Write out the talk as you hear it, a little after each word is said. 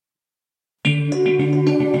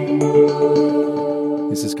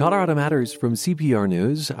This is Colorado Matters from CPR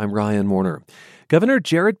News. I'm Ryan Warner. Governor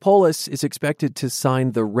Jared Polis is expected to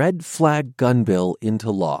sign the red flag gun bill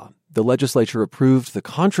into law. The legislature approved the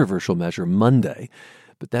controversial measure Monday,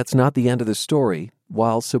 but that's not the end of the story.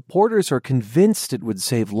 While supporters are convinced it would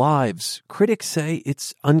save lives, critics say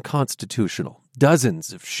it's unconstitutional.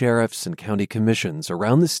 Dozens of sheriffs and county commissions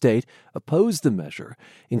around the state oppose the measure,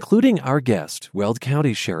 including our guest, Weld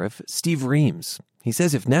County Sheriff Steve Reams. He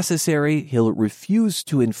says if necessary, he'll refuse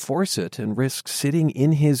to enforce it and risk sitting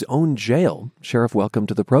in his own jail. Sheriff, welcome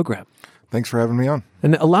to the program. Thanks for having me on.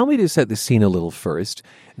 And allow me to set the scene a little first.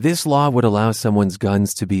 This law would allow someone's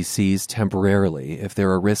guns to be seized temporarily if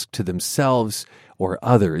they're a risk to themselves or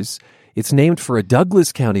others. It's named for a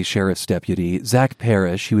Douglas County Sheriff's deputy, Zach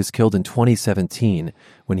Parrish. He was killed in 2017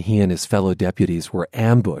 when he and his fellow deputies were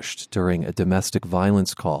ambushed during a domestic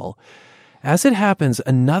violence call. As it happens,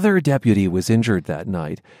 another deputy was injured that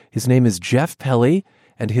night. His name is Jeff Pelley,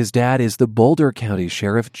 and his dad is the Boulder County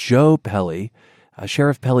Sheriff, Joe Pelley.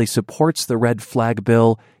 Sheriff Pelley supports the red flag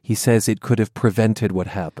bill. He says it could have prevented what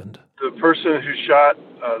happened. The person who shot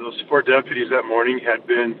those four deputies that morning had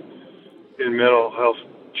been in mental health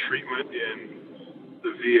treatment in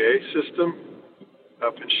the VA system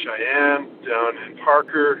up in Cheyenne, down in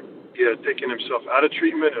Parker. He had taken himself out of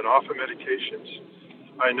treatment and off of medications.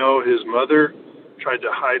 I know his mother tried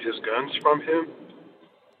to hide his guns from him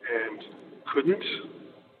and couldn't,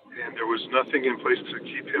 and there was nothing in place to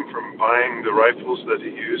keep him from buying the rifles that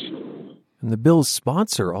he used. And the bill's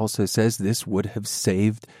sponsor also says this would have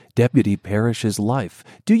saved Deputy Parrish's life.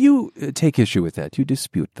 Do you take issue with that? Do you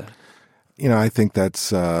dispute that? I think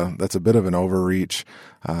that's a bit of an overreach.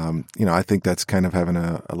 I think that's kind of having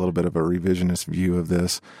a little bit of a revisionist view of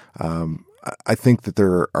this. I think that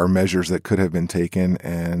there are measures that could have been taken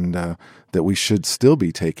and that we should still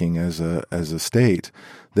be taking as a state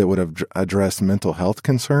that would have addressed mental health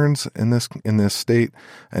concerns in this state,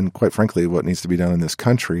 and quite frankly, what needs to be done in this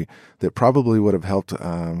country that probably would have helped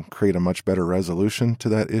create a much better resolution to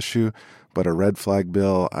that issue. But a red flag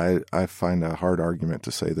bill, I find a hard argument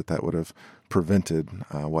to say that would have prevented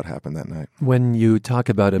what happened that night. When you talk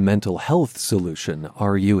about a mental health solution,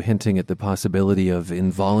 are you hinting at the possibility of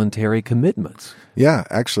involuntary commitments? Yeah,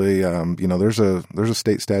 actually, there's a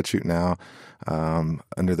state statute now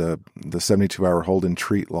under the 72-hour hold and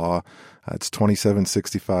treat law. It's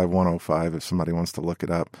 2765-105 if somebody wants to look it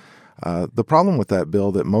up. The problem with that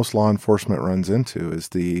bill that most law enforcement runs into is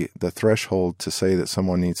the threshold to say that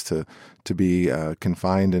someone needs to be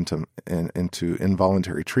confined into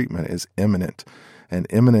involuntary treatment is imminent. And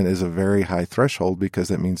imminent is a very high threshold because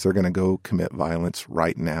it means they're going to go commit violence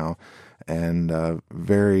right now. And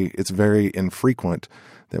it's very infrequent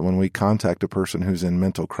that when we contact a person who's in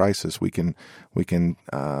mental crisis, we can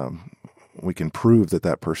prove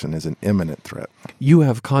that person is an imminent threat. You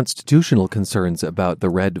have constitutional concerns about the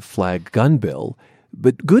red flag gun bill,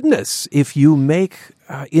 but goodness, if you make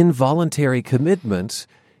involuntary commitment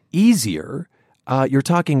easier, you're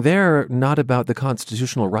talking there not about the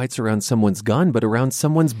constitutional rights around someone's gun, but around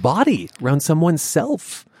someone's body, around someone's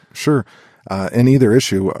self. Sure. In either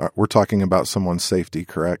issue, we're talking about someone's safety,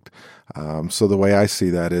 correct? So the way I see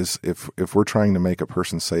that is if we're trying to make a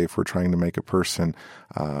person safe, we're trying to make a person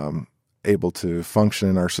able to function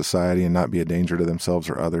in our society and not be a danger to themselves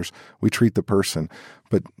or others, we treat the person.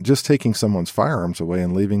 But just taking someone's firearms away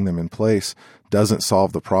and leaving them in place doesn't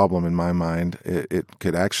solve the problem in my mind. It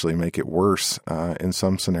could actually make it worse in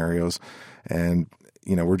some scenarios. And,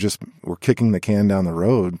 we're kicking the can down the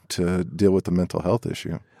road to deal with the mental health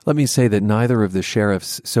issue. Let me say that neither of the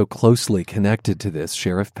sheriffs so closely connected to this,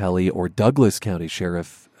 Sheriff Pelley or Douglas County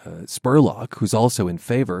Sheriff Spurlock, who's also in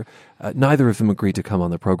favor, neither of them agreed to come on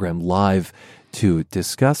the program live to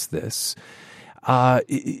discuss this.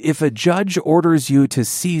 If a judge orders you to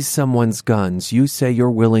seize someone's guns, you say you're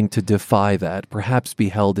willing to defy that, perhaps be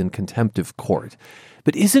held in contempt of court.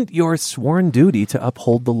 But isn't your sworn duty to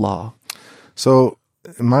uphold the law? So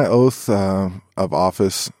my oath of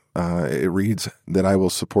office, it reads that I will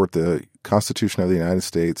support the Constitution of the United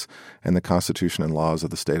States and the Constitution and laws of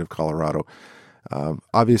the state of Colorado.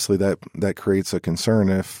 Obviously, that creates a concern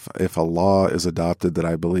if a law is adopted that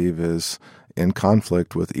I believe is in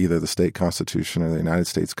conflict with either the state constitution or the United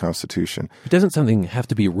States Constitution. Doesn't something have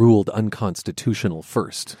to be ruled unconstitutional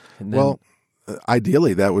first? Well,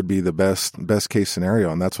 ideally, that would be the best case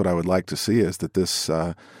scenario, and that's what I would like to see is that this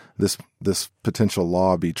potential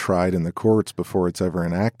law be tried in the courts before it's ever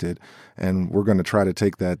enacted, and we're going to try to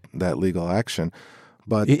take that legal action.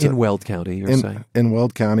 But in Weld County, you're saying? In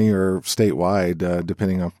Weld County or statewide,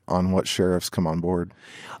 depending on what sheriffs come on board.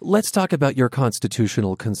 Let's talk about your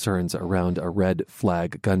constitutional concerns around a red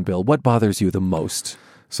flag gun bill. What bothers you the most?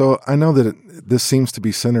 So I know that this seems to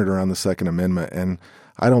be centered around the Second Amendment, and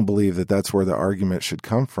I don't believe that that's where the argument should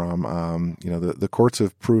come from. The courts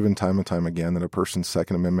have proven time and time again that a person's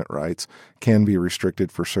Second Amendment rights can be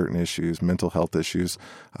restricted for certain issues, mental health issues,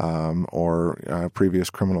 or previous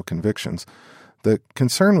criminal convictions. The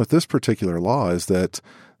concern with this particular law is that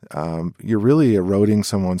you're really eroding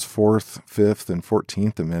someone's Fourth, Fifth, and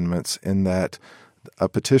 14th Amendments in that a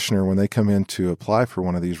petitioner, when they come in to apply for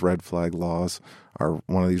one of these red flag laws or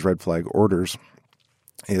one of these red flag orders,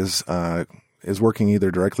 is working either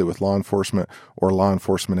directly with law enforcement or law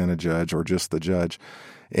enforcement and a judge or just the judge.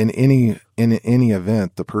 In any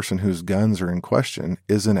event, the person whose guns are in question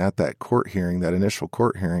isn't at that court hearing, that initial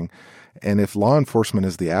court hearing. And if law enforcement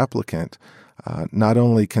is the applicant, not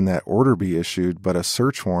only can that order be issued, but a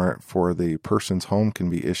search warrant for the person's home can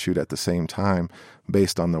be issued at the same time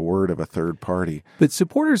based on the word of a third party. But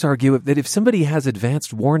supporters argue that if somebody has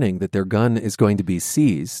advanced warning that their gun is going to be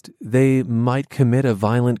seized, they might commit a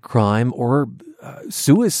violent crime or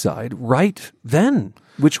suicide right then,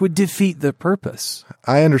 which would defeat the purpose.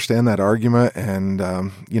 I understand that argument, and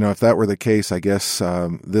if that were the case, I guess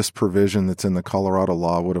this provision that's in the Colorado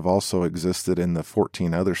law would have also existed in the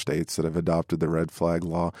 14 other states that have adopted the red flag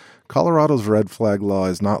law. Colorado's red flag law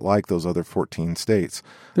is not like those other 14 states.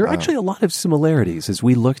 There are actually a lot of similarities as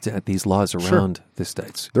we looked at these laws around the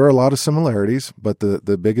states. There are a lot of similarities, but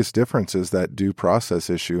the biggest difference is that due process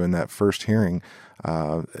issue in that first hearing.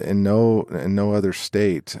 In no other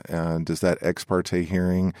state does that ex parte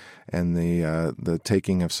hearing and the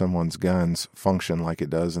taking of someone's guns function like it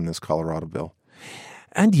does in this Colorado bill.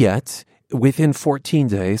 And yet, within 14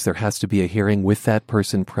 days, there has to be a hearing with that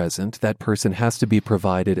person present. That person has to be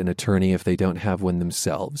provided an attorney if they don't have one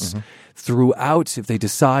themselves. Mm-hmm. Throughout, if they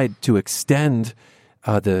decide to extend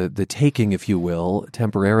the taking, if you will,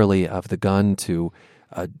 temporarily of the gun to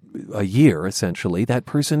a year, essentially, that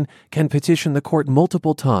person can petition the court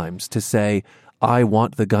multiple times to say, I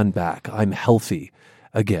want the gun back. I'm healthy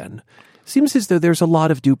again. Seems as though there's a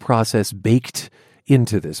lot of due process baked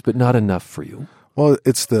into this, but not enough for you. Well,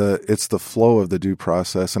 it's the flow of the due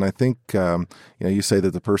process, and I think you say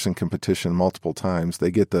that the person can petition multiple times.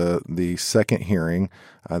 They get the second hearing.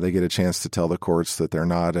 They get a chance to tell the courts that they're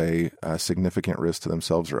not a significant risk to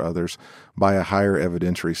themselves or others by a higher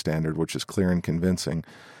evidentiary standard, which is clear and convincing.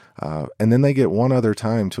 And then they get one other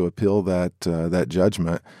time to appeal that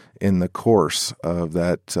judgment in the course of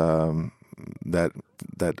that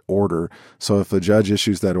order. So if the judge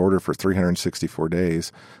issues that order for 364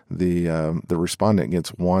 days, the respondent gets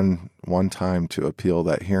one time to appeal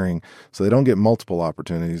that hearing. So they don't get multiple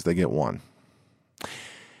opportunities; they get one.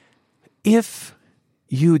 If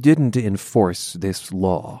you didn't enforce this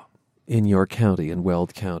law in your county, in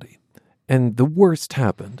Weld County, and the worst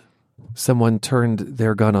happened, someone turned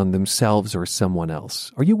their gun on themselves or someone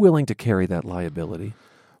else, are you willing to carry that liability?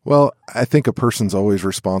 Well, I think a person's always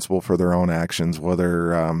responsible for their own actions,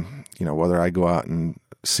 whether I go out and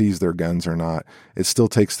seize their guns or not. It still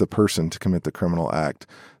takes the person to commit the criminal act.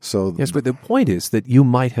 So yes, but the point is that you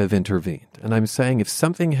might have intervened. And I'm saying if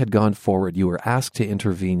something had gone forward, you were asked to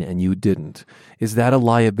intervene and you didn't. Is that a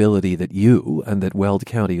liability that you and that Weld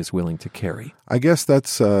County is willing to carry? I guess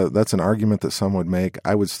that's an argument that some would make.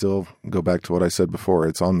 I would still go back to what I said before.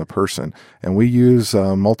 It's on the person. And we use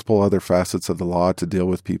multiple other facets of the law to deal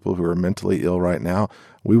with people who are mentally ill right now.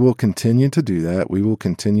 We will continue to do that. We will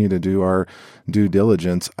continue to do our due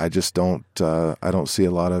diligence. I just don't see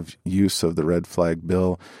a lot of use of the red flag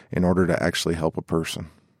bill in order to actually help a person.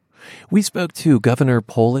 We spoke to Governor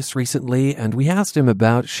Polis recently, and we asked him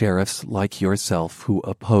about sheriffs like yourself who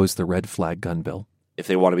oppose the red flag gun bill. If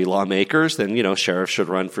they want to be lawmakers, then, sheriffs should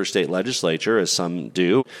run for state legislature, as some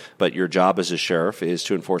do. But your job as a sheriff is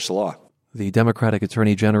to enforce the law. The Democratic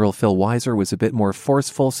Attorney General Phil Weiser was a bit more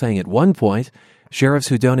forceful, saying at one point, sheriffs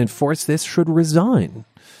who don't enforce this should resign.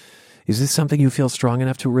 Is this something you feel strong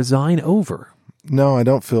enough to resign over? No, I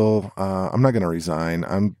don't feel I'm not going to resign.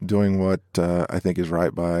 I'm doing what I think is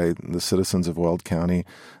right by the citizens of Weld County.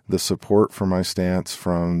 The support for my stance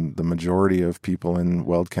from the majority of people in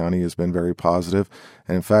Weld County has been very positive.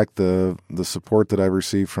 And in fact, the support that I've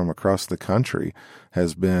received from across the country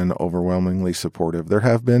has been overwhelmingly supportive. There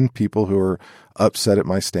have been people who are upset at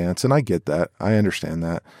my stance, and I get that. I understand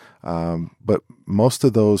that. But most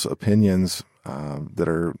of those opinions that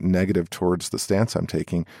are negative towards the stance I'm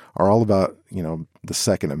taking are all about, the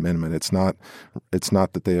Second Amendment. It's not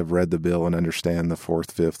that they have read the bill and understand the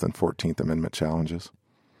Fourth, Fifth, and 14th Amendment challenges.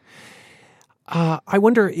 I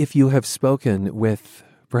wonder if you have spoken with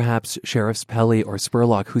perhaps Sheriffs Pelley or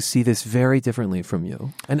Spurlock, who see this very differently from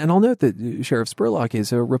you. And I'll note that Sheriff Spurlock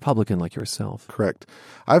is a Republican like yourself. Correct.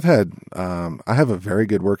 I have a very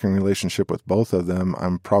good working relationship with both of them.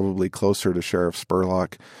 I'm probably closer to Sheriff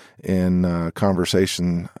Spurlock in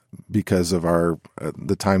conversation because of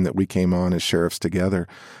the time that we came on as sheriffs together.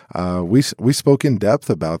 We spoke in depth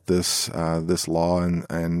about this law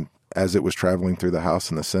and as it was traveling through the House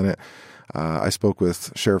and the Senate. I spoke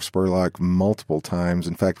with Sheriff Spurlock multiple times.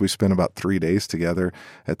 In fact, we spent about 3 days together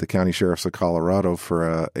at the County Sheriffs of Colorado for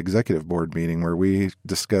an executive board meeting where we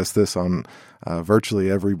discussed this on virtually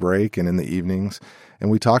every break and in the evenings. And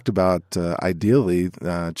we talked about ideally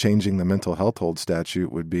changing the mental health hold statute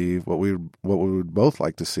would be what we would both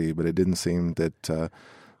like to see, but it didn't seem that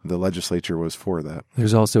the legislature was for that.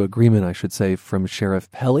 There's also agreement, I should say, from Sheriff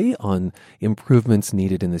Pelley on improvements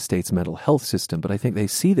needed in the state's mental health system. But I think they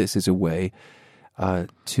see this as a way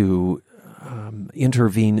to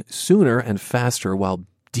intervene sooner and faster while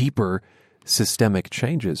deeper systemic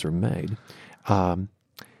changes are made.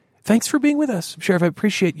 Thanks for being with us, Sheriff. I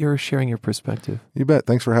appreciate your sharing your perspective. You bet.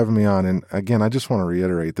 Thanks for having me on. And again, I just want to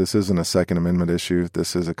reiterate, this isn't a Second Amendment issue.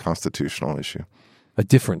 This is a constitutional issue. A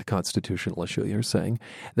different constitutional issue, you're saying.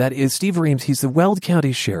 That is Steve Reams. He's the Weld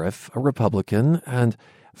County Sheriff, a Republican. And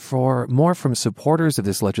for more from supporters of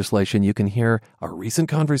this legislation, you can hear a recent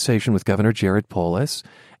conversation with Governor Jared Polis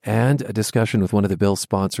and a discussion with one of the bill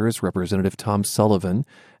sponsors, Representative Tom Sullivan,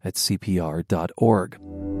 at CPR.org.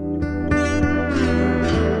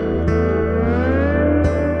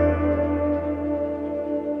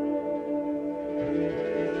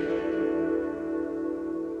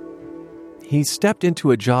 He stepped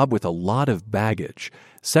into a job with a lot of baggage.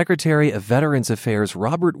 Secretary of Veterans Affairs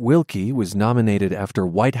Robert Wilkie was nominated after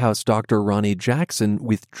White House Dr. Ronnie Jackson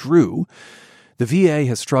withdrew. The VA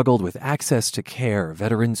has struggled with access to care,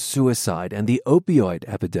 veteran suicide, and the opioid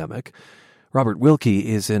epidemic. Robert Wilkie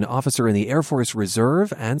is an officer in the Air Force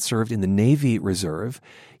Reserve and served in the Navy Reserve.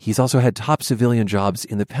 He's also had top civilian jobs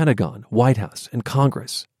in the Pentagon, White House, and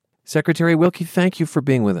Congress. Secretary Wilkie, thank you for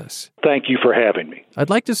being with us. Thank you for having me.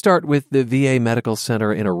 I'd like to start with the VA Medical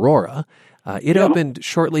Center in Aurora. It opened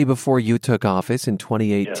shortly before you took office in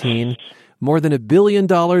 2018. Yes. More than $1 billion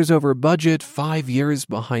over budget, 5 years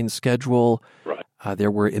behind schedule. Right.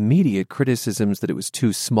 There were immediate criticisms that it was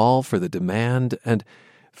too small for the demand, and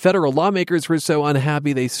federal lawmakers were so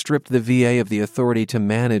unhappy they stripped the VA of the authority to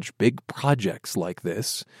manage big projects like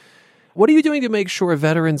this. What are you doing to make sure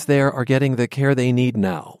veterans there are getting the care they need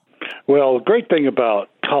now? Well, the great thing about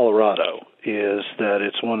Colorado is that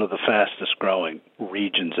it's one of the fastest growing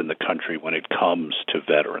regions in the country when it comes to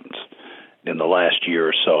veterans. In the last year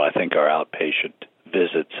or so, I think our outpatient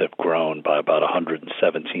visits have grown by about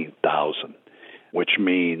 117,000, which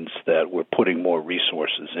means that we're putting more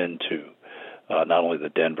resources into not only the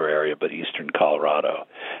Denver area, but eastern Colorado.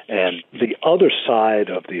 And the other side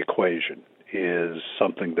of the equation is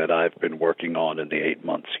something that I've been working on in the 8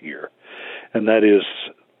 months here, and that is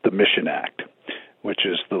the Mission Act, which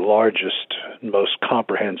is the largest, most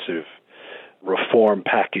comprehensive reform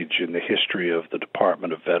package in the history of the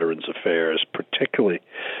Department of Veterans Affairs, particularly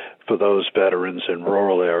for those veterans in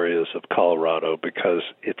rural areas of Colorado, because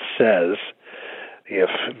it says if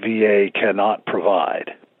VA cannot provide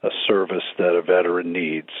a service that a veteran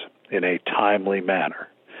needs in a timely manner,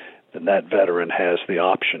 then that veteran has the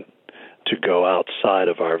option to go outside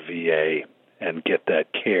of our VA and get that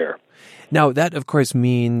care. Now, that, of course,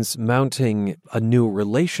 means mounting a new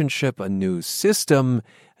relationship, a new system,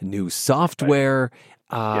 a new software,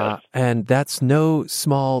 Yes. And that's no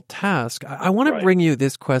small task. I want to bring you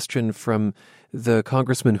this question from the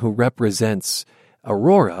congressman who represents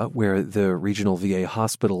Aurora, where the regional VA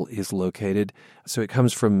hospital is located. So it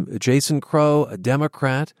comes from Jason Crow, a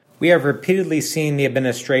Democrat. We have repeatedly seen the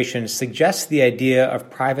administration suggest the idea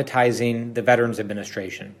of privatizing the Veterans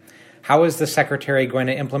Administration. How is the Secretary going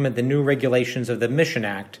to implement the new regulations of the Mission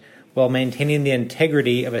Act while maintaining the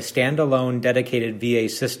integrity of a standalone dedicated VA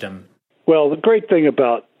system? Well, the great thing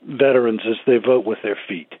about veterans is they vote with their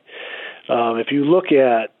feet. If you look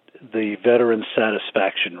at the veteran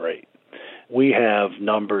satisfaction rate, we have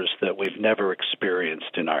numbers that we've never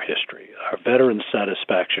experienced in our history. Our veteran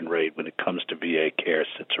satisfaction rate when it comes to VA care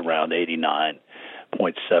sits around 89.7%.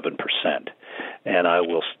 And I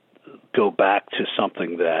will go back to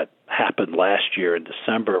something that happened last year in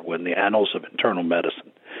December when the Annals of Internal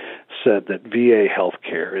Medicine said that VA health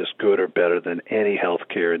care is good or better than any health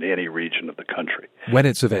care in any region of the country. When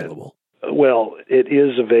it's available. Well, it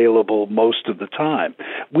is available most of the time.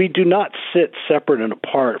 We do not sit separate and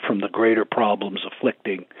apart from the greater problems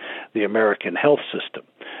afflicting the American health system.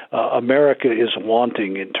 America is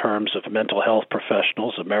wanting in terms of mental health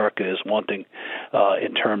professionals. America is wanting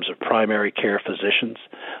in terms of primary care physicians.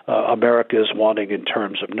 America is wanting in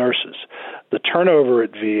terms of nurses. The turnover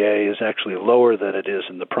at VA is actually lower than it is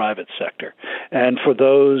in the private sector. And for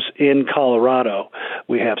those in Colorado,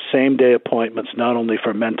 we have same-day appointments not only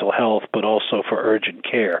for mental health but also for urgent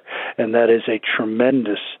care. And that is a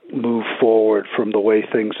tremendous move forward from the way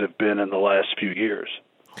things have been in the last few years.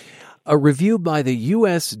 A review by the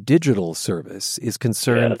U.S. Digital Service is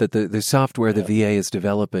concerned that the software the VA is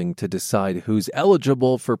developing to decide who's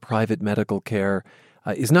eligible for private medical care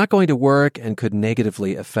is not going to work and could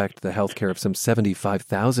negatively affect the health care of some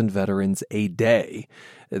 75,000 veterans a day.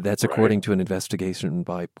 That's according to an investigation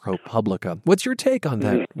by ProPublica. What's your take on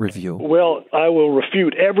that review? Well, I will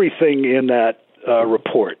refute everything in that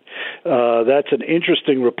report. That's an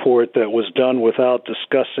interesting report that was done without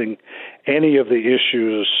discussing any of the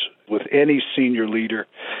issues with any senior leader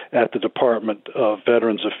at the Department of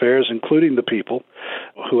Veterans Affairs, including the people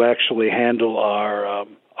who actually handle our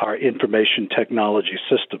information technology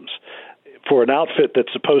systems. For an outfit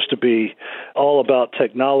that's supposed to be all about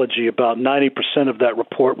technology, about 90% of that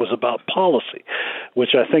report was about policy,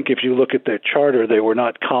 which I think if you look at their charter, they were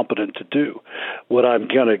not competent to do. What I'm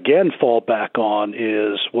going to again fall back on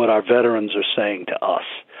is what our veterans are saying to us.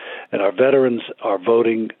 And our veterans are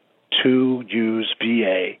voting to use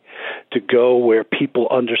VA to go where people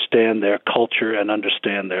understand their culture and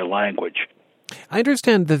understand their language. I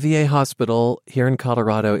understand the VA hospital here in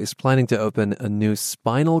Colorado is planning to open a new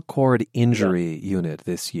spinal cord injury unit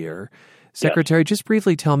this year. Secretary, just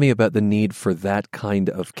briefly tell me about the need for that kind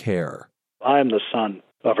of care. I'm the son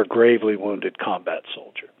of a gravely wounded combat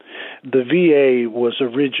soldier. The VA was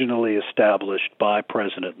originally established by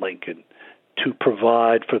President Lincoln to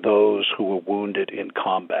provide for those who were wounded in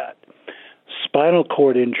combat. Spinal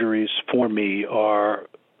cord injuries, for me, are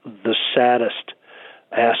the saddest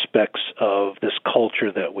aspects of this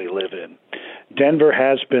culture that we live in. Denver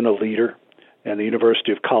has been a leader, and the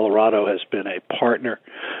University of Colorado has been a partner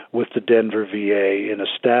with the Denver VA in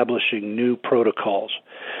establishing new protocols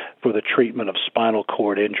for the treatment of spinal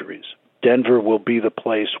cord injuries. Denver will be the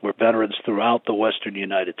place where veterans throughout the western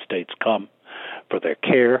United States come for their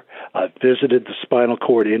care. I've visited the Spinal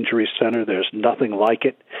Cord Injury Center. There's nothing like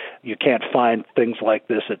it. You can't find things like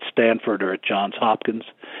this at Stanford or at Johns Hopkins,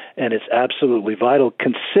 and it's absolutely vital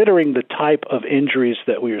considering the type of injuries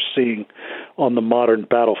that we are seeing on the modern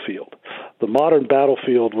battlefield. The modern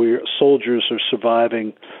battlefield, where soldiers are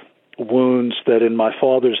surviving wounds that in my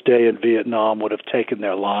father's day in Vietnam would have taken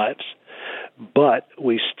their lives. But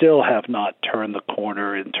we still have not turned the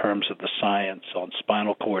corner in terms of the science on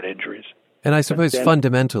spinal cord injuries. And I suppose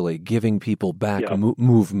fundamentally giving people back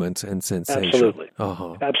movement and sensation. Absolutely.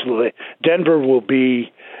 Absolutely. Denver will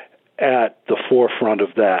be at the forefront of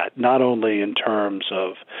that, not only in terms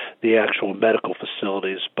of the actual medical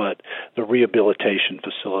facilities, but the rehabilitation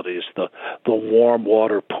facilities, the warm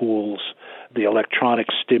water pools, the electronic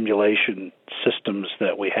stimulation systems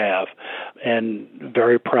that we have, and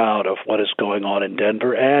very proud of what is going on in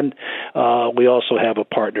Denver. And we also have a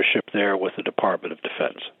partnership there with the Department of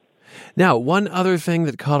Defense. Now, one other thing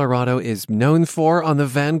that Colorado is known for, on the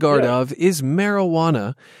vanguard of, is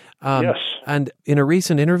marijuana. Yes. And in a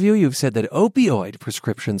recent interview, you've said that opioid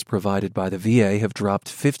prescriptions provided by the VA have dropped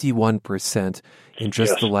 51% in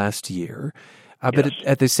just the last year. But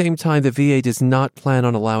at the same time, the VA does not plan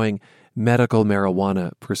on allowing medical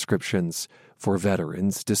marijuana prescriptions for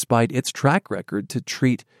veterans, despite its track record to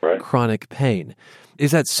treat chronic pain.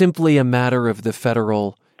 Is that simply a matter of the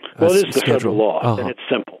federal Well, it is the schedule? federal law, and it's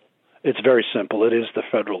simple. It's very simple. It is the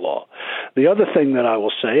federal law. The other thing that I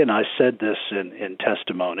will say, and I said this in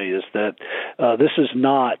testimony, is that this is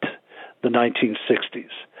not the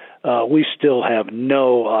 1960s. We still have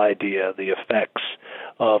no idea the effects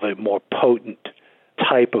of a more potent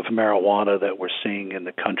type of marijuana that we're seeing in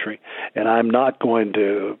the country, and I'm not going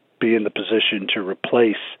to be in the position to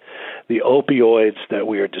replace the opioids that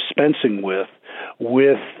we are dispensing with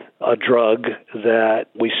a drug that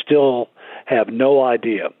we still have no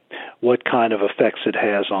idea what kind of effects it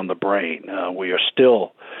has on the brain. We are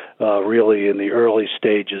still really in the early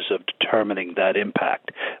stages of determining that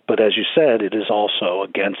impact. But as you said, it is also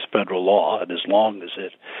against federal law, and as long as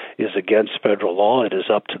it is against federal law, it is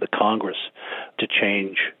up to the Congress to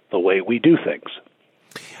change the way we do things.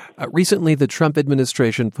 Recently, the Trump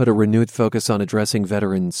administration put a renewed focus on addressing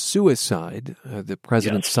veteran suicide. The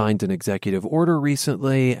president signed an executive order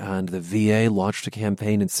recently, and the VA launched a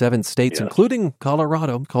campaign in 7 states, including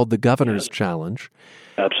Colorado, called the Governor's Challenge.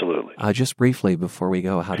 Absolutely. Just briefly, before we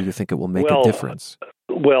go, how do you think it will make a difference?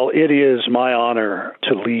 Well, it is my honor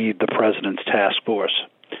to lead the President's task force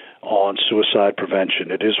on suicide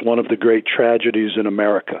prevention. It is one of the great tragedies in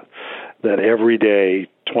America that every day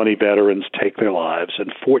 20 veterans take their lives,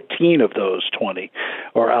 and 14 of those 20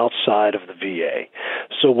 are outside of the VA.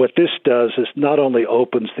 So what this does is not only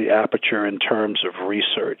opens the aperture in terms of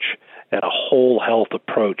research and a whole health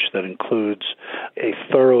approach that includes a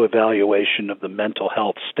thorough evaluation of the mental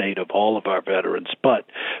health state of all of our veterans, but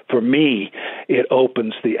for me, it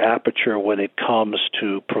opens the aperture when it comes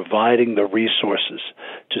to providing the resources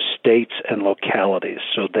to states and localities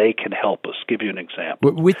so they can help us. Give you an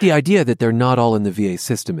example. With the idea that they're not all in the VA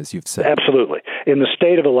system, as you've said. Absolutely. In the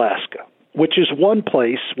state of Alaska, which is one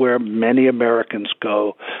place where many Americans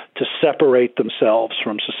go to separate themselves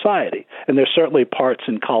from society. And there's certainly parts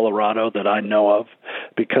in Colorado that I know of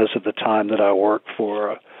because of the time that I worked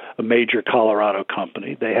for a major Colorado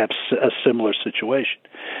company. They have a similar situation.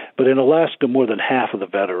 But in Alaska, more than half of the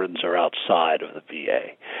veterans are outside of the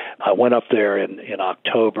VA. I went up there in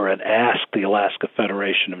October and asked the Alaska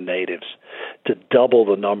Federation of Natives to double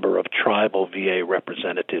the number of tribal VA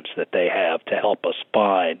representatives that they have to help us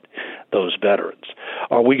find those veterans.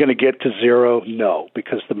 Are we going to get to zero? No,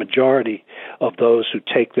 because the majority of those who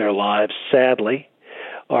take their lives, sadly,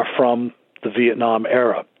 are from the Vietnam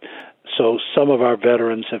era. So some of our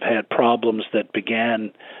veterans have had problems that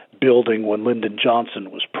began building when Lyndon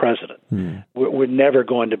Johnson was president. We're never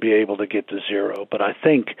going to be able to get to zero, but I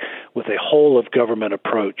think with a whole-of-government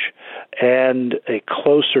approach and a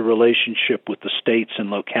closer relationship with the states and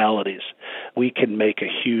localities, we can make a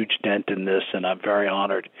huge dent in this, and I'm very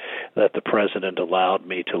honored that the president allowed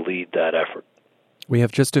me to lead that effort. We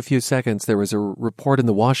have just a few seconds. There was a report in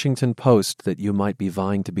the Washington Post that you might be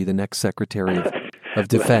vying to be the next Secretary of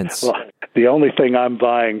Defense. Well, the only thing I'm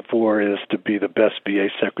vying for is to be the best VA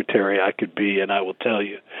secretary I could be, and I will tell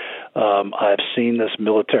you, I've seen this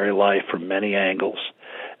military life from many angles,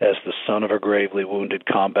 as the son of a gravely wounded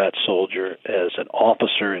combat soldier, as an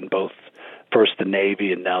officer in both first the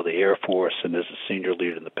Navy and now the Air Force, and as a senior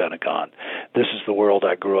leader in the Pentagon. This is the world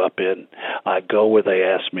I grew up in. I go where they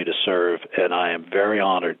ask me to serve, and I am very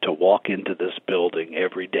honored to walk into this building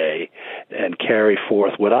every day and carry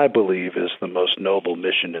forth what I believe is the most noble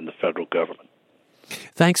mission in the federal government.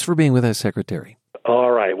 Thanks for being with us, Secretary.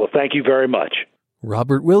 All right. Well, thank you very much.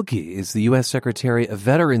 Robert Wilkie is the U.S. Secretary of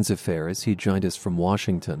Veterans Affairs. He joined us from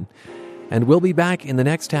Washington. And we'll be back in the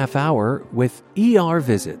next half hour with ER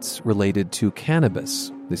visits related to cannabis.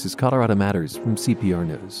 This is Colorado Matters from CPR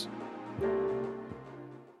News.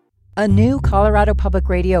 A new Colorado Public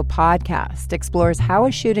Radio podcast explores how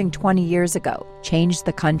a shooting 20 years ago changed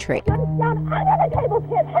the country. I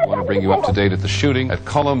want to bring you up to date at the shooting at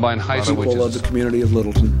Columbine High School. People of the community of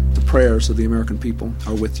Littleton, the prayers of the American people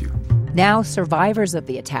are with you. Now survivors of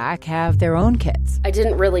the attack have their own kids. I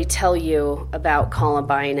didn't really tell you about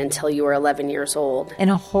Columbine until you were 11 years old. And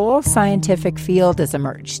a whole scientific field has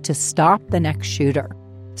emerged to stop the next shooter.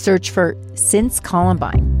 Search for Since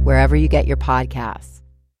Columbine wherever you get your podcasts.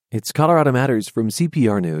 It's Colorado Matters from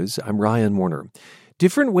CPR News. I'm Ryan Warner.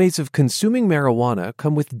 Different ways of consuming marijuana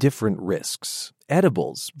come with different risks.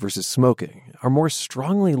 Edibles versus smoking are more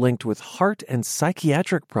strongly linked with heart and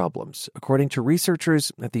psychiatric problems, according to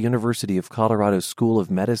researchers at the University of Colorado School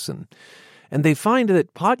of Medicine. And they find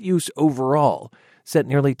that pot use overall sent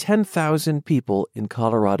nearly 10,000 people in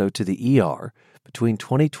Colorado to the ER between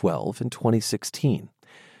 2012 and 2016.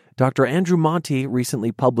 Dr. Andrew Monti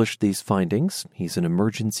recently published these findings. He's an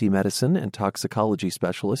emergency medicine and toxicology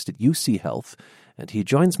specialist at UC Health, and he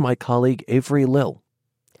joins my colleague Avery Lill.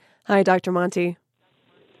 Hi, Dr. Monti.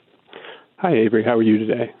 Hi, Avery. How are you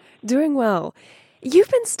today? Doing well. You've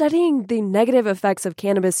been studying the negative effects of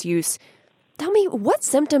cannabis use. Tell me, what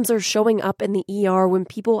symptoms are showing up in the ER when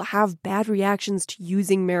people have bad reactions to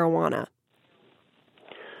using marijuana?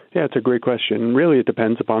 Yeah, it's a great question. Really, it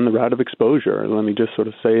depends upon the route of exposure. Let me just sort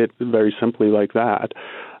of say it very simply like that.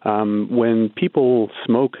 When people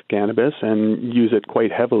smoke cannabis and use it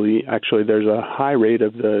quite heavily, actually there's a high rate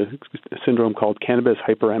of the syndrome called cannabis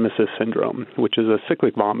hyperemesis syndrome, which is a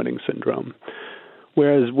cyclic vomiting syndrome.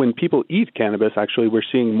 Whereas when people eat cannabis, actually we're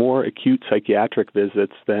seeing more acute psychiatric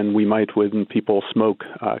visits than we might when people smoke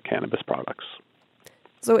cannabis products.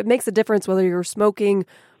 So it makes a difference whether you're smoking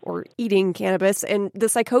or eating cannabis. And the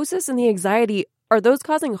psychosis and the anxiety, are those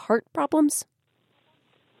causing heart problems?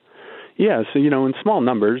 Yeah, so, in small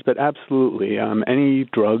numbers, but absolutely. Any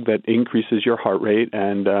drug that increases your heart rate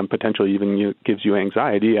and potentially even gives you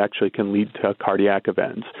anxiety actually can lead to cardiac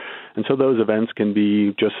events. And so those events can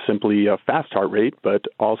be just simply a fast heart rate, but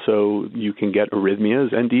also you can get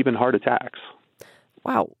arrhythmias and even heart attacks.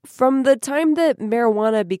 Wow. From the time that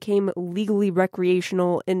marijuana became legal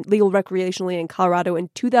recreationally in Colorado in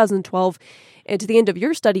 2012 and to the end of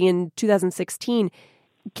your study in 2016,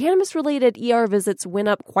 cannabis-related ER visits went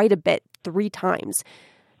up quite a bit, 3 times.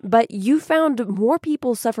 But you found more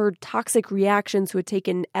people suffered toxic reactions who had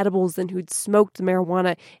taken edibles than who'd smoked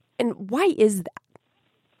marijuana. And why is that?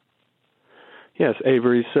 Yes,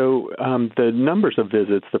 Avery. So the numbers of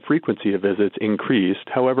visits, the frequency of visits increased.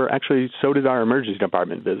 However, actually, so did our emergency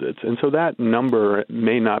department visits. And so that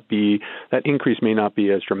increase may not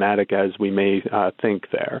be as dramatic as we may think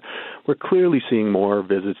there. We're clearly seeing more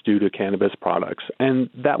visits due to cannabis products. And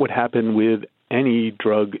that would happen with any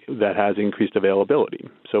drug that has increased availability.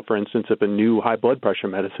 So, for instance, if a new high blood pressure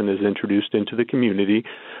medicine is introduced into the community,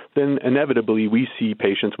 then inevitably we see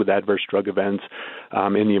patients with adverse drug events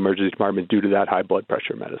in the emergency department due to that high blood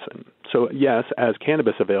pressure medicine. So, yes, as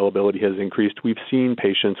cannabis availability has increased, we've seen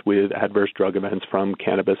patients with adverse drug events from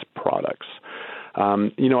cannabis products.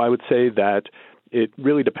 I would say that it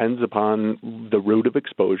really depends upon the route of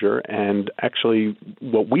exposure, and actually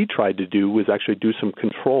what we tried to do was actually do some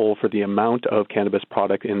control for the amount of cannabis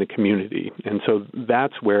product in the community. And so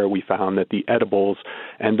that's where we found that the edibles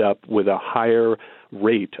end up with a higher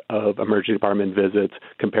rate of emergency department visits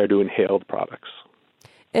compared to inhaled products.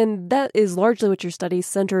 And that is largely what your study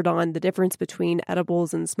centered on, the difference between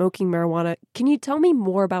edibles and smoking marijuana. Can you tell me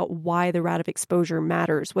more about why the route of exposure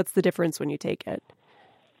matters? What's the difference when you take it?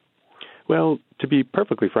 Well, to be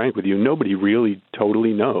perfectly frank with you, nobody really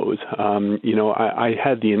totally knows. I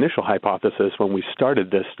had the initial hypothesis when we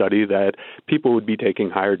started this study that people would be taking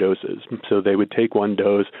higher doses. So they would take one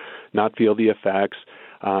dose, not feel the effects,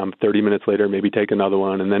 30 minutes later maybe take another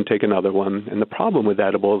one, and then take another one. And the problem with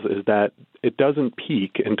edibles is that it doesn't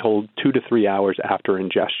peak until 2 to 3 hours after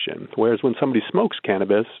ingestion, whereas when somebody smokes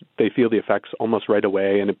cannabis, they feel the effects almost right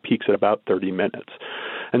away, and it peaks at about 30 minutes.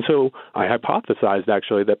 And so I hypothesized,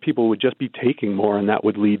 actually, that people would just be taking more, and that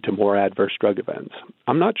would lead to more adverse drug events.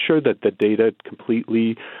 I'm not sure that the data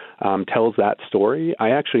completely tells that story.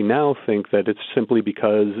 I actually now think that it's simply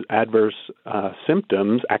because adverse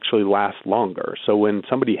symptoms actually last longer. So when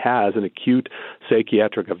somebody has an acute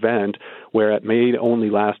psychiatric event where it may only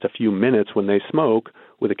last a few minutes when they smoke,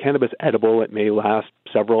 with a cannabis edible, it may last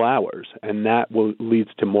several hours, and that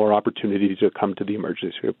leads to more opportunity to come to the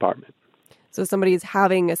emergency department. So if somebody is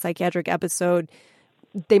having a psychiatric episode,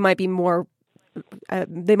 they might have more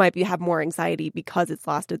anxiety because it's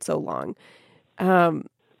lasted so long.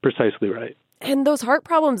 Precisely right. And those heart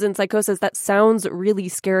problems and psychosis, that sounds really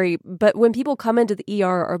scary. But when people come into the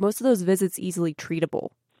ER, are most of those visits easily treatable?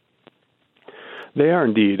 They are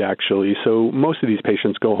indeed, actually. So most of these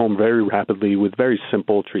patients go home very rapidly with very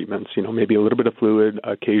simple treatments, maybe a little bit of fluid,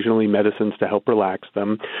 occasionally medicines to help relax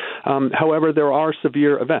them. However, there are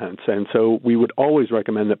severe events, and so we would always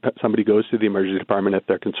recommend that somebody goes to the emergency department if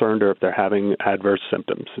they're concerned or if they're having adverse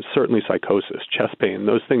symptoms. Certainly psychosis, chest pain,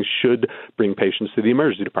 those things should bring patients to the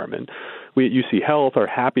emergency department. We at UC Health are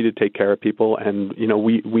happy to take care of people, and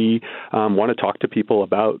we want to talk to people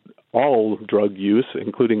about all drug use,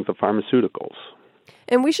 including the pharmaceuticals.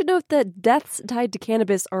 And we should note that deaths tied to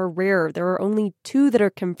cannabis are rare. There are only 2 that are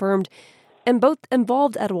confirmed, and both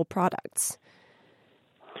involved edible products.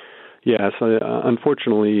 Yes,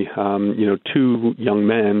 unfortunately, 2 young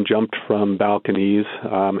men jumped from balconies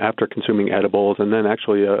after consuming edibles, and then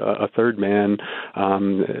actually a third man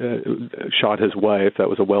shot his wife. That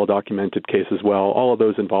was a well-documented case as well. All of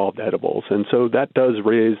those involved edibles. And so that does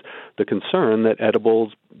raise the concern that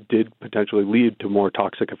edibles did potentially lead to more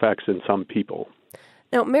toxic effects in some people.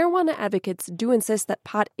 Now, marijuana advocates do insist that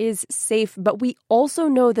pot is safe, but we also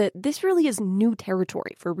know that this really is new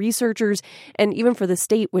territory for researchers and even for the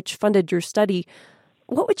state which funded your study.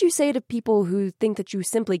 What would you say to people who think that you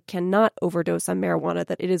simply cannot overdose on marijuana,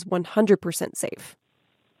 that it is 100% safe?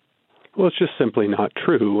 Well, it's just simply not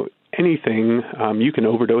true. Anything, you can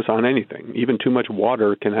overdose on anything. Even too much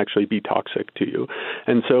water can actually be toxic to you.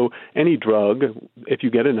 And so any drug, if you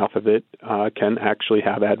get enough of it, can actually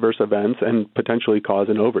have adverse events and potentially cause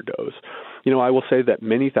an overdose. I will say that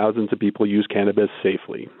many thousands of people use cannabis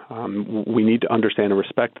safely. We need to understand and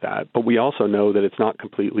respect that. But we also know that it's not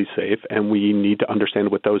completely safe, and we need to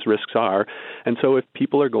understand what those risks are. And so if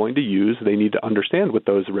people are going to use, they need to understand what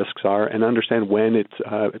those risks are and understand when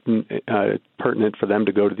it's pertinent for them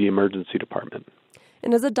to go to the emergency department.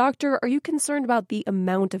 And as a doctor, are you concerned about the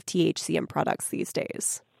amount of THC in products these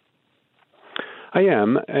days? I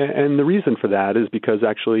am, and the reason for that is because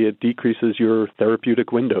actually it decreases your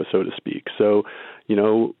therapeutic window, so to speak. So,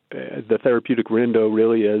 the therapeutic window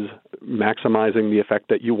really is maximizing the effect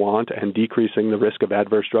that you want and decreasing the risk of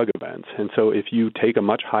adverse drug events. And so if you take a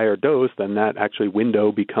much higher dose, then that actually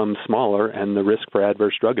window becomes smaller and the risk for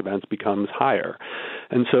adverse drug events becomes higher.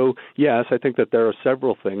 And so, yes, I think that there are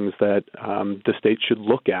several things that the state should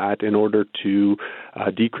look at in order to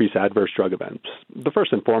decrease adverse drug events. The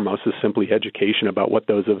first and foremost is simply education about what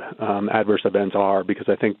those adverse events are, because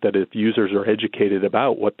I think that if users are educated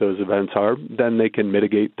about what those events are, then they can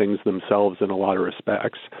mitigate things themselves in a lot of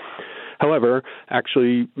respects. However,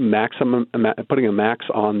 actually putting a max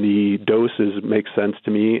on the doses makes sense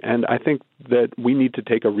to me, and I think that we need to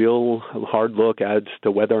take a real hard look as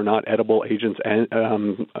to whether or not edible agents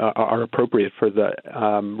are appropriate for the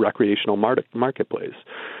recreational marketplace.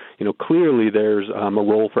 Clearly there's a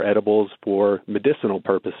role for edibles for medicinal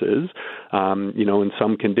purposes, in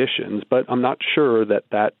some conditions, but I'm not sure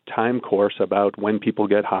that time course about when people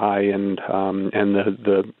get high and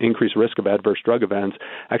the increased risk of adverse drug events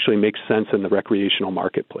actually makes sense in the recreational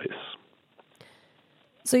marketplace.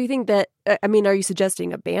 So you think that, are you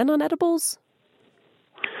suggesting a ban on edibles?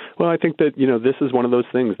 Well, I think that, this is one of those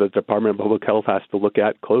things that the Department of Public Health has to look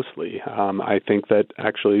at closely. I think that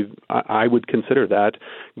actually I would consider that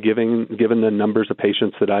given the numbers of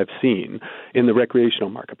patients that I've seen in the recreational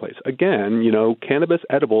marketplace. Again, cannabis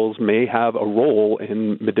edibles may have a role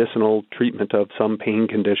in medicinal treatment of some pain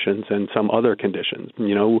conditions and some other conditions.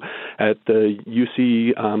 At the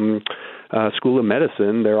UC School of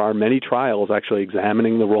Medicine, there are many trials actually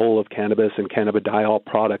examining the role of cannabis and cannabidiol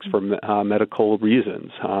products for medical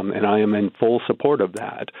reasons, and I am in full support of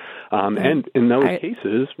that. And in those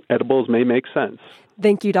cases, edibles may make sense.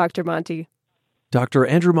 Thank you, Dr. Monti. Dr.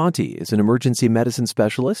 Andrew Monti is an emergency medicine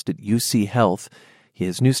specialist at UC Health.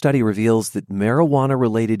 His new study reveals that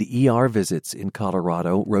marijuana-related ER visits in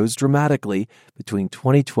Colorado rose dramatically between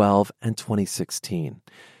 2012 and 2016.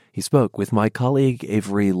 He spoke with my colleague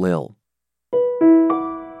Avery Lill.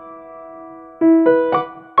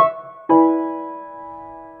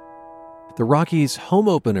 The Rockies' home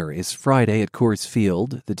opener is Friday at Coors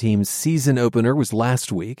Field. The team's season opener was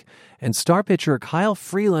last week, and star pitcher Kyle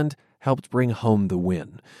Freeland helped bring home the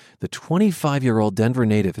win. The 25-year-old Denver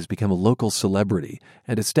native has become a local celebrity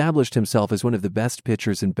and established himself as one of the best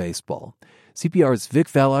pitchers in baseball. CPR's Vic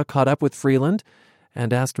Vela caught up with Freeland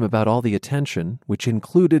and asked him about all the attention, which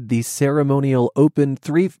included the ceremonial open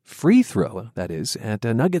free throw, that is, at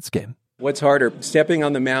a Nuggets game. What's harder, stepping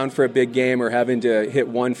on the mound for a big game or having to hit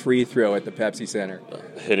one free throw at the Pepsi Center?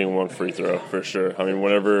 Hitting one free throw, for sure.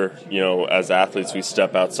 Whenever, as athletes, we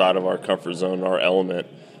step outside of our comfort zone, our element,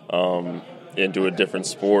 into a different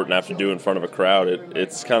sport and have to do it in front of a crowd,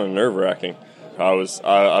 it's kind of nerve-wracking.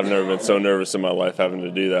 I've never been so nervous in my life having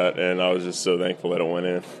to do that, and I was just so thankful that it went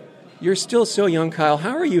in. You're still so young, Kyle.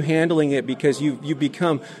 How are you handling it? Because you've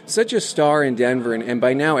become such a star in Denver, and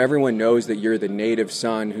by now everyone knows that you're the native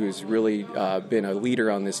son who's really been a leader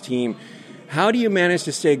on this team. How do you manage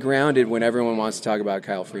to stay grounded when everyone wants to talk about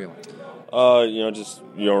Kyle Freeland?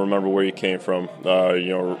 Remember where you came from.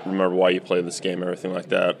 Remember why you played this game, everything like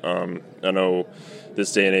that. I know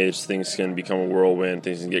this day and age things can become a whirlwind,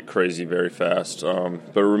 things can get crazy very fast.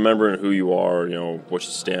 But remembering who you are, what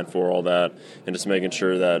you stand for, all that, and just making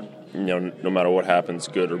sure that, no matter what happens,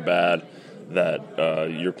 good or bad, that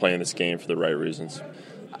you're playing this game for the right reasons.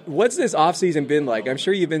 What's this offseason been like? I'm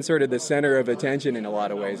sure you've been sort of the center of attention in a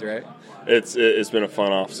lot of ways, right? It's been a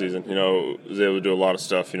fun offseason. I was able to do a lot of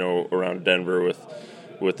stuff, around Denver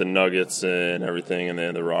with the Nuggets and everything, and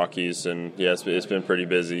then the Rockies. And, yeah, it's been pretty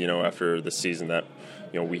busy, after the season that,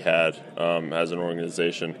 we had as an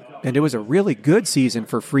organization. And it was a really good season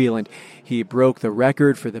for Freeland. He broke the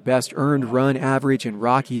record for the best earned run average in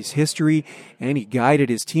Rockies history, and he guided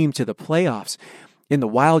his team to the playoffs. In the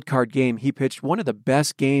wild card game, he pitched one of the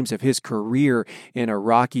best games of his career in a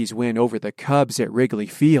Rockies win over the Cubs at Wrigley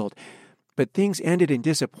Field. But things ended in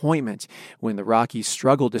disappointment when the Rockies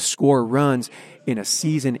struggled to score runs in a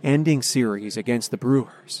season-ending series against the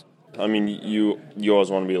Brewers. You always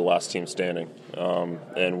want to be the last team standing,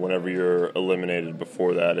 and whenever you're eliminated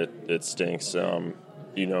before that, it stinks.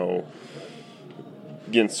 Getting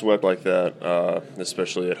swept like that,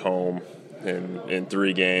 especially at home, in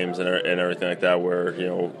 3 games and everything like that, where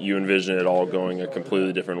you envision it all going a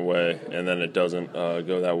completely different way, and then it doesn't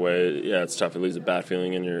go that way. Yeah, it's tough. It leaves a bad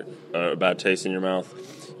feeling in a bad taste in your mouth.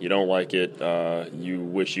 You don't like it. You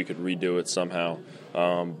wish you could redo it somehow.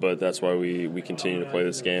 But that's why we continue to play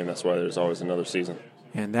this game. That's why there's always another season.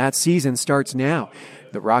 And that season starts now.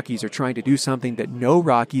 The Rockies are trying to do something that no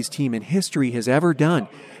Rockies team in history has ever done: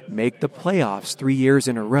 make the playoffs 3 years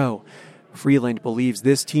in a row. Freeland believes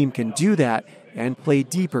this team can do that and play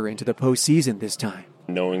deeper into the postseason this time.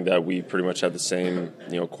 Knowing that we pretty much have the same,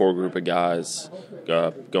 core group of guys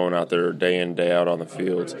going out there day in, day out on the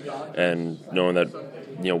field, and knowing that,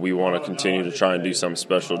 we want to continue to try and do something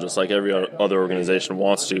special, just like every other organization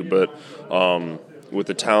wants to. But with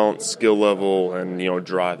the talent, skill level, and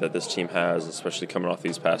drive that this team has, especially coming off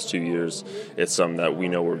these past 2 years, it's something that we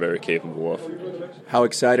know we're very capable of. How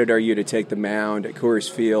excited are you to take the mound at Coors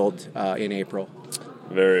Field in April?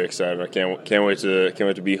 Very excited. I can't wait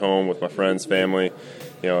to be home with my friends, family,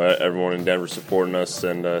 everyone in Denver supporting us,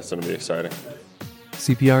 and it's going to be exciting.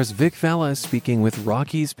 CPR's Vic Vela speaking with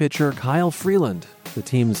Rockies pitcher Kyle Freeland. The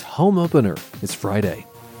team's home opener is Friday.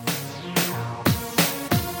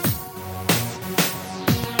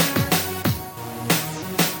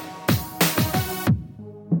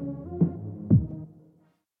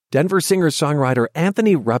 Denver singer-songwriter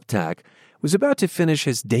Anthony Ruptak was about to finish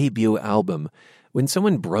his debut album when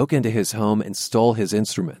someone broke into his home and stole his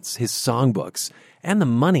instruments, his songbooks, and the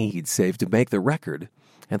money he'd saved to make the record.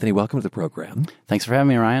 Anthony, welcome to the program. Thanks for having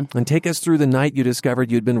me, Ryan. And take us through the night you discovered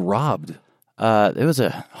you'd been robbed. It was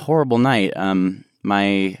a horrible night.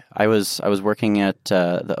 I was working at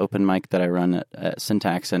the open mic that I run at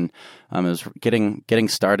Syntax, and I was getting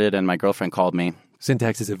started, and my girlfriend called me.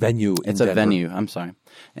 Syntax is a venue in Denver. It's a venue, I'm sorry.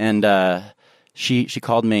 And she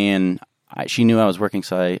called me, and she knew I was working,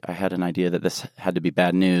 so I had an idea that this had to be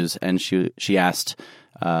bad news. And she asked,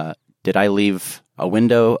 did I leave a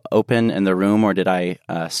window open in the room, or did I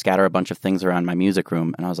scatter a bunch of things around my music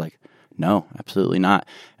room? And I was like, no, absolutely not.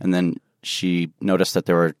 And then she noticed that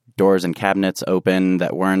there were doors and cabinets open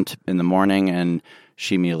that weren't in the morning, and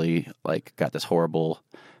she immediately got this horrible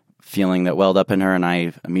feeling that welled up in her, and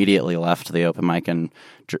I immediately left the open mic and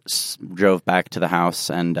drove back to the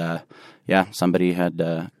house. And somebody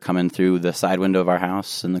had come in through the side window of our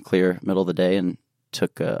house in the clear middle of the day and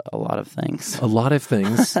took a lot of things. A lot of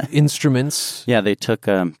things. Instruments. Yeah, they took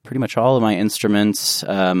pretty much all of my instruments,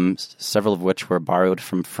 several of which were borrowed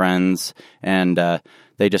from friends, and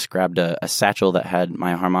they just grabbed a satchel that had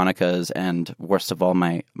my harmonicas and, worst of all,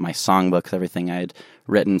 my songbooks. Everything I had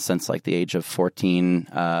written since the age of 14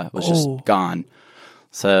 was just gone.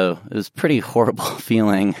 So it was a pretty horrible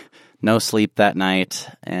feeling. No sleep that night,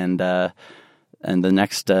 and the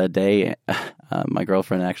next day, my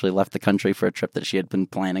girlfriend actually left the country for a trip that she had been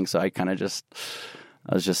planning. So I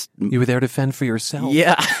was just... You were there to fend for yourself.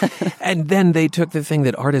 Yeah. And then they took the thing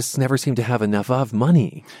that artists never seem to have enough of,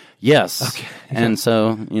 money. Yes. Okay. And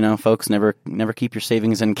so, folks never keep your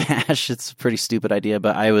savings in cash. It's a pretty stupid idea,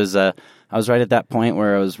 but I was right at that point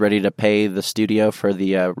where I was ready to pay the studio for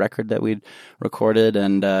the record that we'd recorded,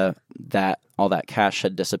 and that all that cash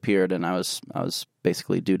had disappeared, and I was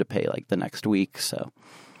basically due to pay the next week. So,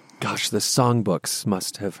 gosh, the songbooks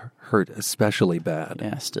must have hurt especially bad.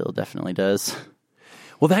 Yeah, still definitely does.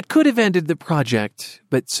 Well, that could have ended the project,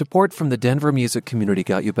 but support from the Denver music community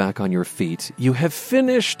got you back on your feet. You have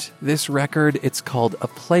finished this record. It's called A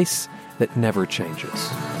Place That Never Changes.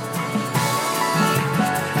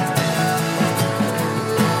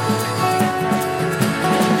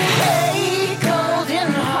 Hey,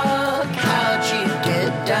 golden hug, how'd you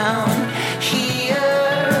get down here?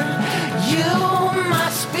 You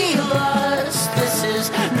must be lost. This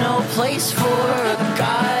is no place for a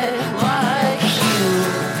guy like you.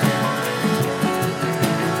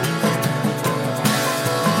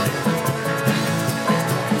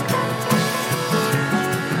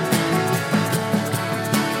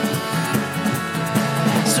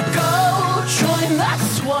 So go join the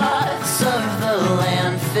swats of the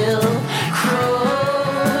landfill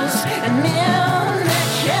crows, and mimic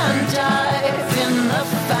and dive in the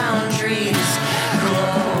foundry's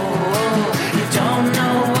glow. You don't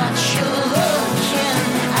know what you're looking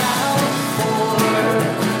out for.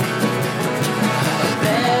 A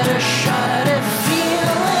better shot at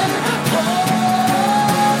feeling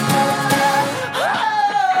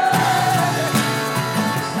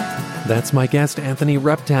That's my guest, Anthony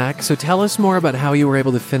Ruptak. So tell us more about how you were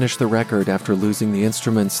able to finish the record after losing the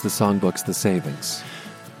instruments, the songbooks, the savings.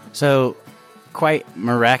 So, quite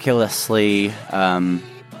miraculously,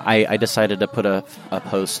 I decided to put a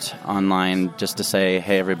post online just to say,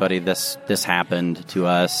 hey, everybody, this happened to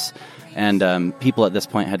us. And people at this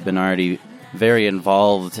point had been already very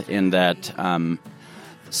involved in that.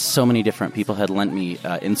 So many different people had lent me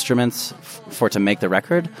instruments to make the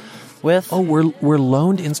record with. Oh, were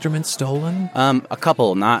loaned instruments stolen? A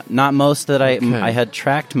couple, not most that I had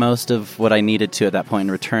tracked most of what I needed to at that point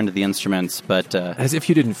and returned the instruments, but as if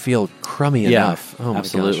you didn't feel crummy enough. Oh,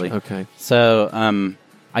 absolutely. My gosh. Okay. So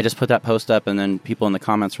I just put that post up, and then people in the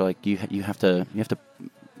comments were like, "You have to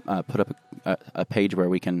put up a page where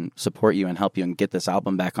we can support you and help you and get this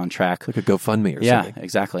album back on track. Like a GoFundMe or something. Yeah,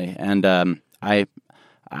 exactly. And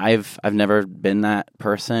I've never been that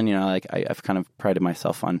person. You know, like I've kind of prided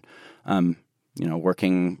myself on, you know,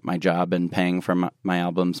 working my job and paying for my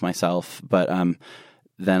albums myself. But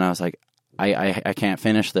then I was like, I can't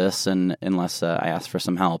finish this unless I ask for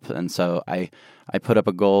some help. And so I put up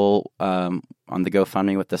a goal on the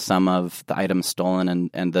GoFundMe with the sum of the items stolen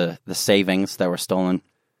and the savings that were stolen.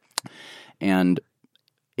 And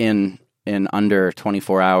in under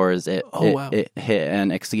 24 hours, it hit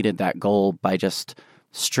and exceeded that goal by just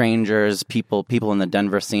strangers, people in the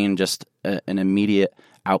Denver scene, just an immediate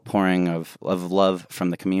outpouring of love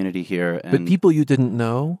from the community here. And but people you didn't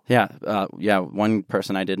know? Yeah. One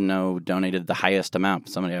person I didn't know donated the highest amount,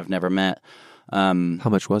 somebody I've never met. How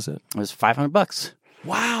much was it? It was $500.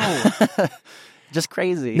 Wow. Just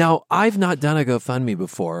crazy. Now, I've not done a GoFundMe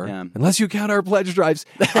before, unless you count our pledge drives.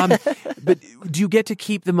 But do you get to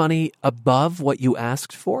keep the money above what you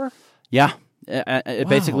asked for? Yeah. It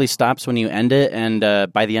basically stops when you end it, and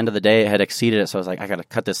by the end of the day, it had exceeded it. So I was like, I got to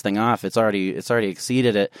cut this thing off. It's already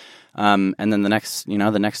exceeded it. And then the next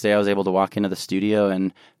day, I was able to walk into the studio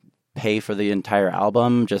and pay for the entire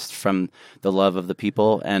album just from the love of the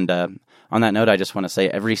people. And on that note, I just want to say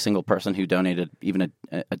every single person who donated even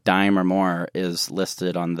a dime or more is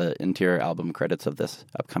listed on the interior album credits of this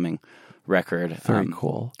upcoming record. Very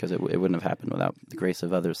cool. Because it wouldn't have happened without the grace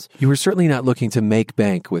of others. You were certainly not looking to make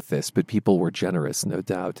bank with this, but people were generous, no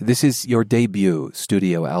doubt. This is your debut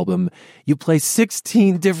studio album. You play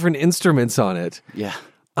 16 different instruments on it. Yeah.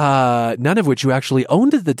 None of which you actually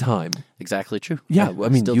owned at the time. Exactly true. Yeah, I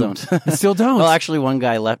mean, still don't. Still don't. Well, actually, one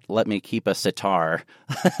guy let me keep a sitar.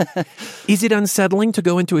 Is it unsettling to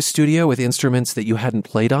go into a studio with instruments that you hadn't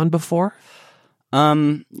played on before?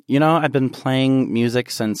 You know, I've been playing music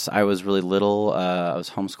since I was really little. I was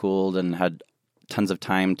homeschooled and had tons of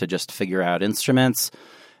time to just figure out instruments.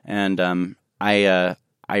 And I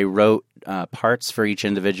wrote parts for each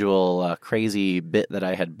individual crazy bit that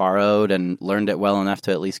I had borrowed and learned it well enough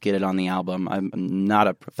to at least get it on the album. I'm not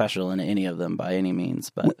a professional in any of them by any means.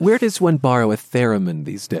 But where does one borrow a theremin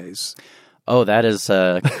these days? Oh, that is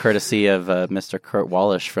courtesy of Mr. Kurt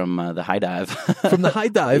Wallish from the High Dive. From the High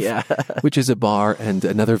Dive, yeah. Which is a bar and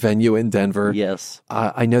another venue in Denver. Yes.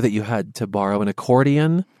 I know that you had to borrow an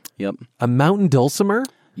accordion. Yep. A mountain dulcimer.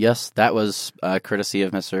 Yes, that was courtesy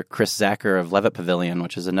of Mr. Chris Zacher of Levitt Pavilion,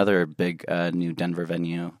 which is another big new Denver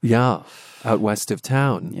venue. Yeah, out west of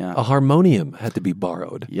town. Yeah. A harmonium had to be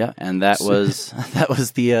borrowed. Yeah, and that was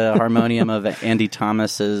the harmonium of Andy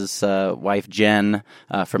Thomas's wife Jen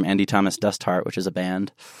from Andy Thomas Dust Heart, which is a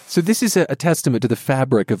band. So this is a testament to the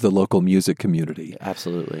fabric of the local music community.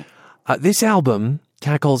 Absolutely. This album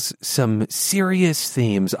tackles some serious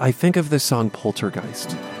themes. I think of the song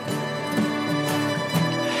Poltergeist.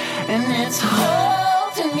 And it's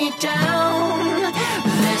holding me down,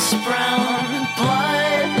 this brown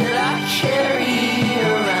blood that I carry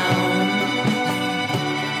around.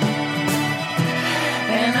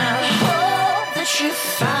 And I hope that you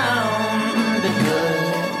found a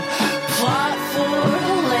good plot for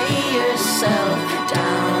to lay yourself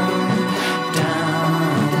down,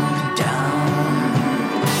 down, down.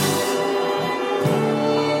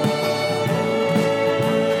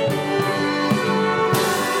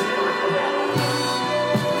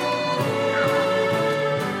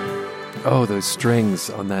 Oh, those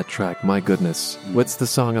strings on that track. My goodness. What's the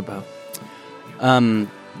song about?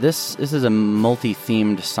 This is a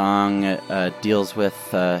multi-themed song. It deals with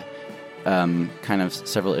kind of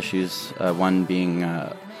several issues. One being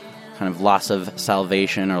kind of loss of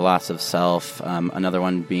salvation or loss of self. Another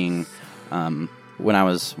one being when I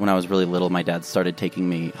was really little, my dad started taking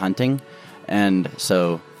me hunting, and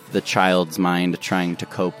so the child's mind trying to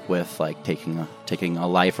cope with like taking a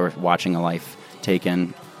life or watching a life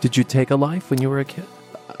taken. Did you take a life when you were a kid?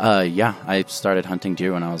 Yeah, I started hunting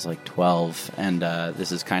deer when I was like 12, and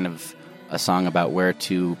this is kind of a song about where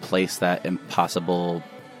to place that impossible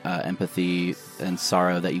empathy and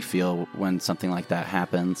sorrow that you feel when something like that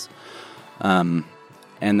happens. And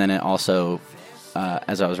then it also,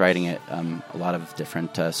 as I was writing it, a lot of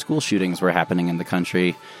different school shootings were happening in the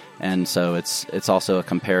country, and so it's also a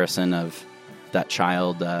comparison of that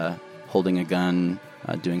child holding a gun,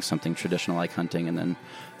 doing something traditional like hunting, and then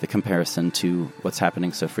the comparison to what's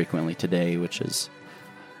happening so frequently today, which is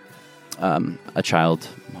a child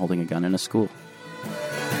holding a gun in a school.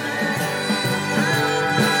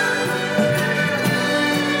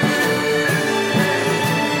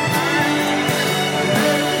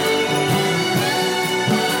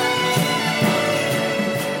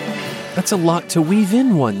 That's a lot to weave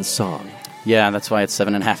in one song. Yeah, that's why it's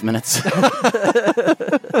 7.5 minutes.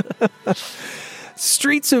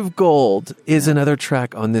 Streets of Gold is another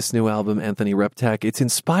track on this new album, Anthony Reptak. It's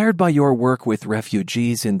inspired by your work with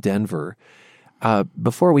refugees in Denver.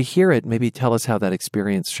 Before we hear it, maybe tell us how that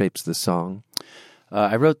experience shapes the song.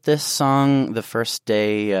 I wrote this song the first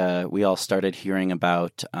day we all started hearing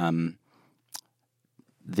about the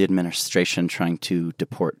administration trying to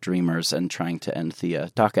deport Dreamers and trying to end the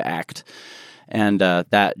DACA Act. And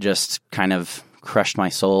that just kind of crushed my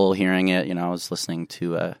soul hearing it. You know, I was listening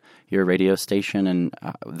to your radio station, and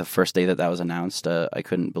the first day that was announced, I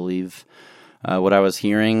couldn't believe what I was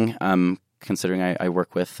hearing, considering I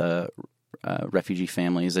work with refugee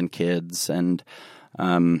families and kids, and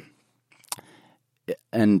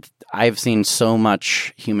I've seen so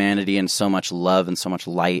much humanity and so much love and so much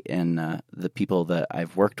light in the people that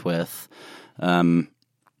I've worked with.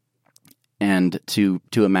 And to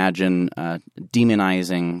imagine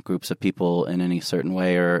demonizing groups of people in any certain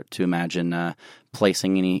way, or to imagine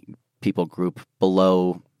placing any people group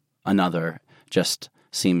below another, just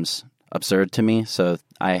seems absurd to me. So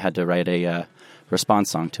I had to write a response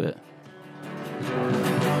song to it.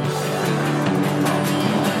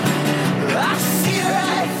 I see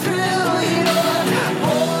right through your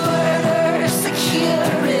border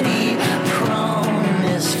security,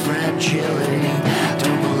 promise fragility.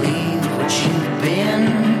 Don't believe what you've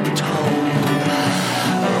been told.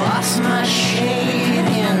 Lost my shade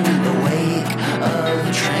in the wake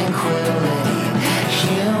of tranquility.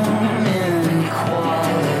 Human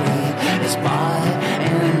equality is bought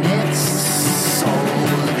and it's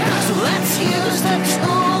sold. So let's use the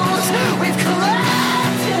tools we've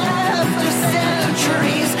collected for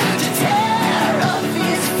centuries to tear up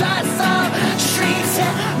these flats of streets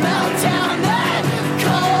and melt down that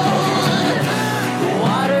cold.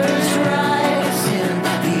 Waters rise in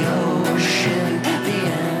the ocean, the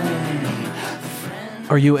enemy.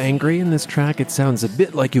 Are you angry in this track? It sounds a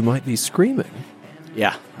bit like you might be screaming.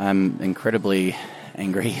 Yeah, I'm incredibly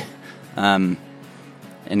angry. Anyone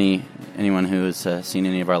who has seen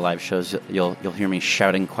any of our live shows, you'll hear me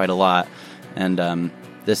shouting quite a lot. And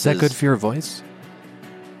this Is that good for your voice?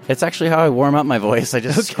 It's actually how I warm up my voice. I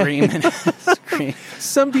just scream and scream.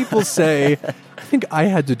 Some people say, I think I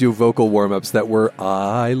had to do vocal warm-ups that were,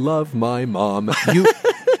 I love my mom.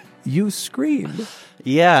 You scream.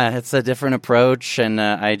 Yeah, it's a different approach, and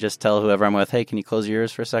I just tell whoever I'm with, hey, can you close your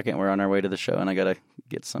ears for a second? We're on our way to the show, and I got to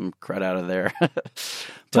get some crud out of there.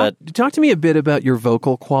 Talk to me a bit about your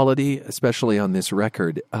vocal quality, especially on this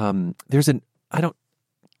record. I don't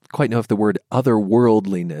quite know if the word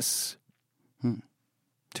otherworldliness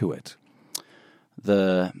to it.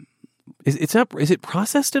 Is it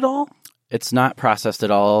processed at all? It's not processed at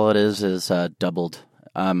all. All it is doubled.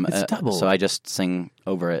 It's doubled. So I just sing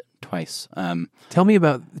over it twice. Tell me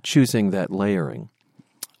about choosing that layering.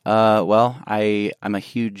 Well, I'm a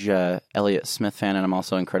huge Elliott Smith fan, and I'm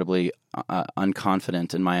also incredibly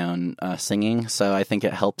unconfident in my own singing. So I think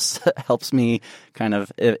it helps me kind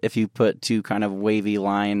of if you put two kind of wavy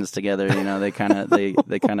lines together, you know, they kind of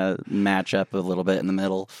they kind of match up a little bit in the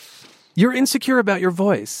middle. You're insecure about your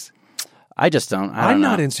voice. I just don't. I'm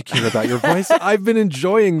not insecure about your voice. I've been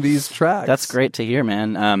enjoying these tracks. That's great to hear,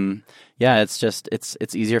 man. Yeah, it's just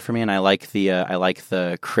it's easier for me, and I like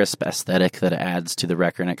the crisp aesthetic that it adds to the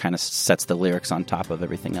record, and it kind of sets the lyrics on top of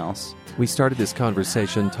everything else. We started this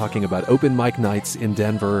conversation talking about open mic nights in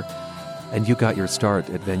Denver, and you got your start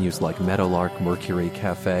at venues like Meadowlark, Mercury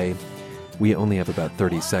Cafe. We only have about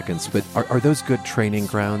 30 seconds, but are those good training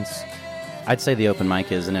grounds? I'd say the open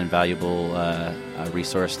mic is an invaluable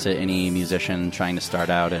resource to any musician trying to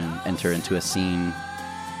start out and enter into a scene.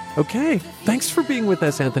 Okay. Thanks for being with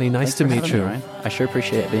us, Anthony. Nice to meet you. Ryan. I sure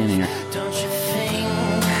appreciate being here. Don't you think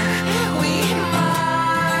we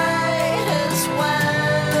might as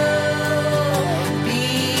well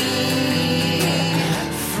be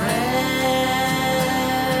friends?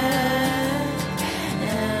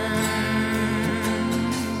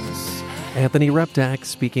 Anthony Reptak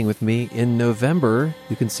speaking with me in November.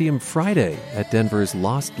 You can see him Friday at Denver's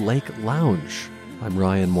Lost Lake Lounge. I'm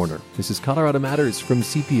Ryan Warner. This is Colorado Matters from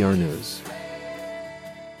CPR News.